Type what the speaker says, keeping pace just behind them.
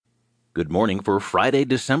Good morning for Friday,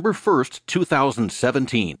 December 1st,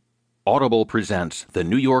 2017. Audible presents the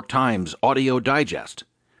New York Times Audio Digest.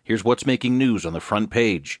 Here's what's making news on the front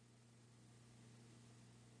page.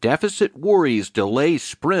 Deficit worries delay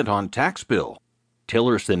sprint on tax bill.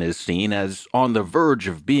 Tillerson is seen as on the verge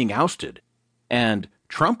of being ousted. And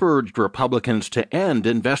Trump urged Republicans to end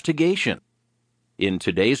investigation. In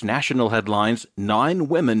today's national headlines, 9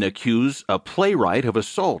 women accuse a playwright of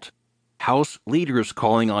assault. House leaders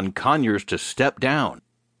calling on Conyers to step down.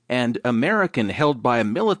 And American held by a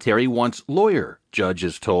military wants lawyer, judge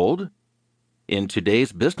is told. In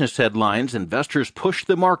today's business headlines, investors push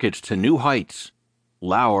the markets to new heights.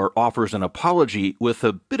 Lauer offers an apology with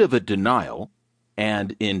a bit of a denial.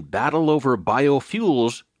 And in battle over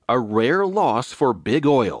biofuels, a rare loss for big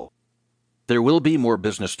oil. There will be more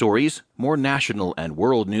business stories, more national and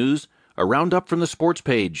world news, a roundup from the sports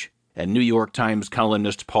page, and New York Times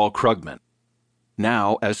columnist Paul Krugman.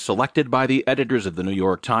 Now, as selected by the editors of the New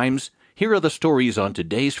York Times, here are the stories on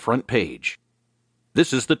today's front page.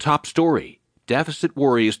 This is the top story. Deficit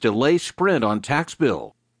worries delay sprint on tax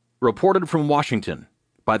bill. Reported from Washington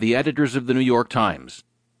by the editors of the New York Times.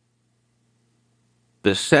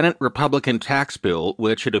 The Senate Republican tax bill,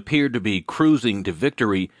 which had appeared to be cruising to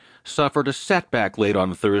victory, suffered a setback late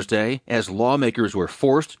on Thursday as lawmakers were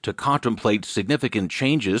forced to contemplate significant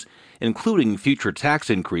changes, including future tax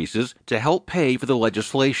increases, to help pay for the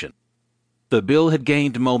legislation. The bill had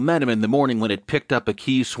gained momentum in the morning when it picked up a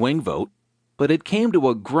key swing vote, but it came to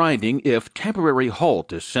a grinding, if temporary,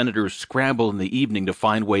 halt as senators scrambled in the evening to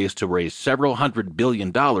find ways to raise several $100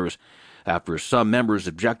 billion after some members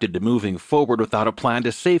objected to moving forward without a plan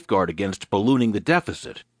to safeguard against ballooning the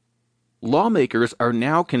deficit. Lawmakers are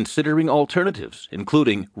now considering alternatives,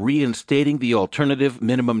 including reinstating the alternative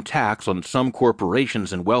minimum tax on some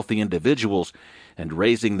corporations and wealthy individuals and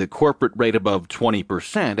raising the corporate rate above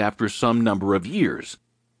 20% after some number of years.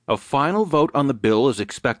 A final vote on the bill is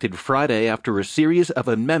expected Friday after a series of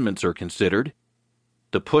amendments are considered.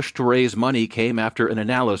 The push to raise money came after an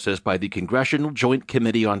analysis by the Congressional Joint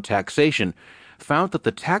Committee on Taxation found that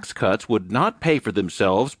the tax cuts would not pay for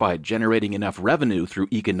themselves by generating enough revenue through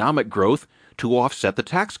economic growth to offset the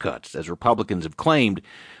tax cuts, as Republicans have claimed,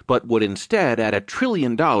 but would instead add $1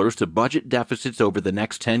 trillion to budget deficits over the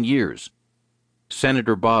next 10 years.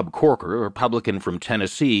 Senator Bob Corker, a Republican from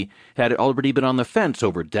Tennessee, had already been on the fence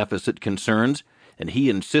over deficit concerns, and he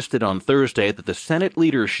insisted on Thursday that the Senate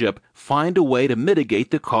leadership find a way to mitigate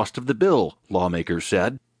the cost of the bill, lawmakers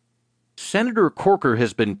said. Senator Corker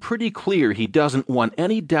has been pretty clear he doesn't want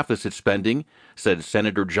any deficit spending, said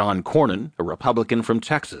Senator John Cornyn, a Republican from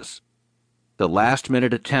Texas. The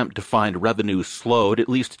last-minute attempt to find revenue slowed, at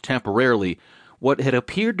least temporarily, what had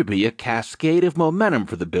appeared to be a cascade of momentum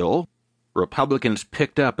for the bill. Republicans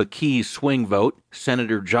picked up a key swing vote,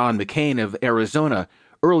 Senator John McCain of Arizona,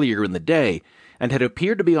 earlier in the day, and had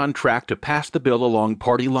appeared to be on track to pass the bill along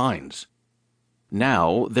party lines.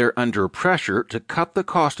 Now they're under pressure to cut the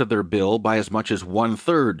cost of their bill by as much as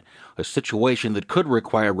 1/3, a situation that could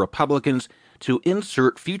require Republicans to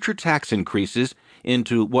insert future tax increases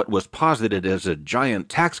into what was posited as a giant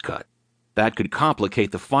tax cut. That could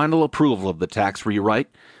complicate the final approval of the tax rewrite,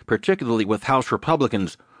 particularly with House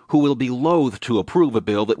Republicans who will be loath to approve a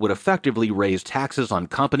bill that would effectively raise taxes on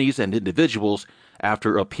companies and individuals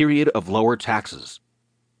after a period of lower taxes.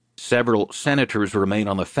 Several senators remain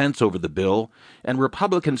on the fence over the bill, and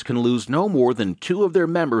Republicans can lose no more than 2 of their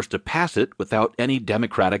members to pass it without any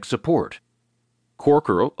Democratic support.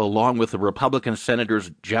 Corker, along with the Republican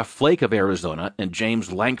Senators Jeff Flake of Arizona and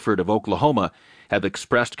James Lankford of Oklahoma, have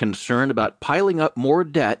expressed concern about piling up more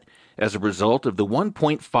debt as a result of the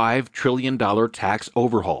 $1.5 trillion tax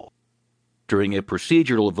overhaul. During a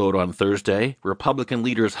procedural vote on Thursday, Republican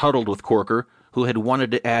leaders huddled with Corker, who had wanted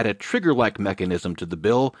to add a trigger-like mechanism to the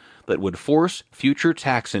bill that would force future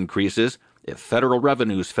tax increases if federal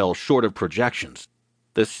revenues fell short of projections.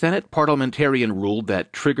 The Senate parliamentarian ruled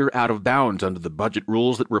that trigger out of bounds under the budget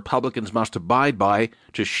rules that Republicans must abide by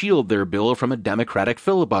to shield their bill from a Democratic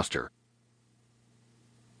filibuster.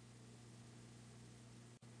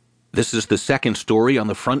 This is the second story on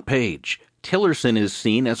the front page. Tillerson is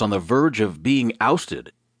seen as on the verge of being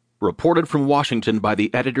ousted. Reported from Washington by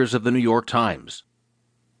the editors of the New York Times.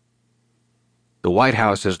 The White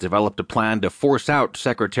House has developed a plan to force out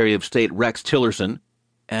Secretary of State Rex Tillerson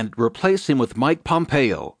and replace him with Mike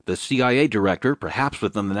Pompeo, the CIA director, perhaps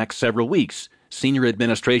within the next several weeks, senior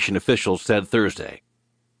administration officials said Thursday.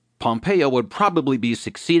 Pompeo would probably be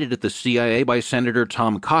succeeded at the CIA by Senator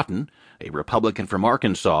Tom Cotton, a Republican from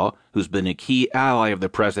Arkansas who's been a key ally of the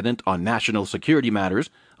president on national security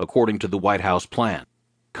matters, according to the White House plan.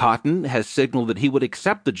 Cotton has signaled that he would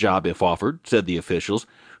accept the job if offered, said the officials,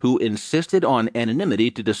 who insisted on anonymity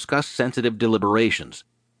to discuss sensitive deliberations.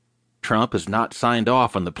 Trump has not signed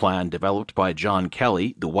off on the plan developed by John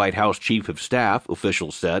Kelly, the White House chief of staff,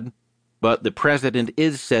 officials said, but the president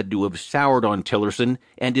is said to have soured on Tillerson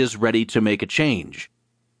and is ready to make a change.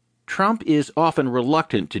 Trump is often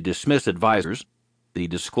reluctant to dismiss advisors. The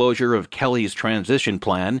disclosure of Kelly's transition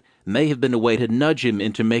plan may have been a way to nudge him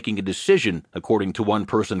into making a decision, according to one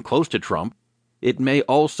person close to Trump. It may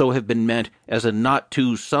also have been meant as a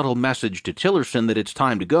not-too-subtle message to Tillerson that it's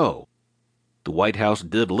time to go. The White House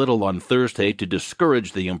did little on Thursday to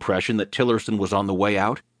discourage the impression that Tillerson was on the way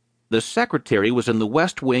out. The secretary was in the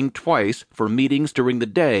West Wing twice for meetings during the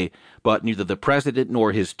day, but neither the president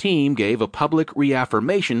nor his team gave a public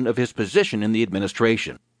reaffirmation of his position in the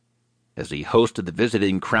administration. As he hosted the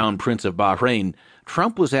visiting Crown Prince of Bahrain,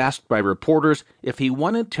 Trump was asked by reporters if he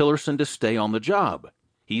wanted Tillerson to stay on the job.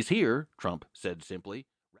 "He's here," Trump said simply.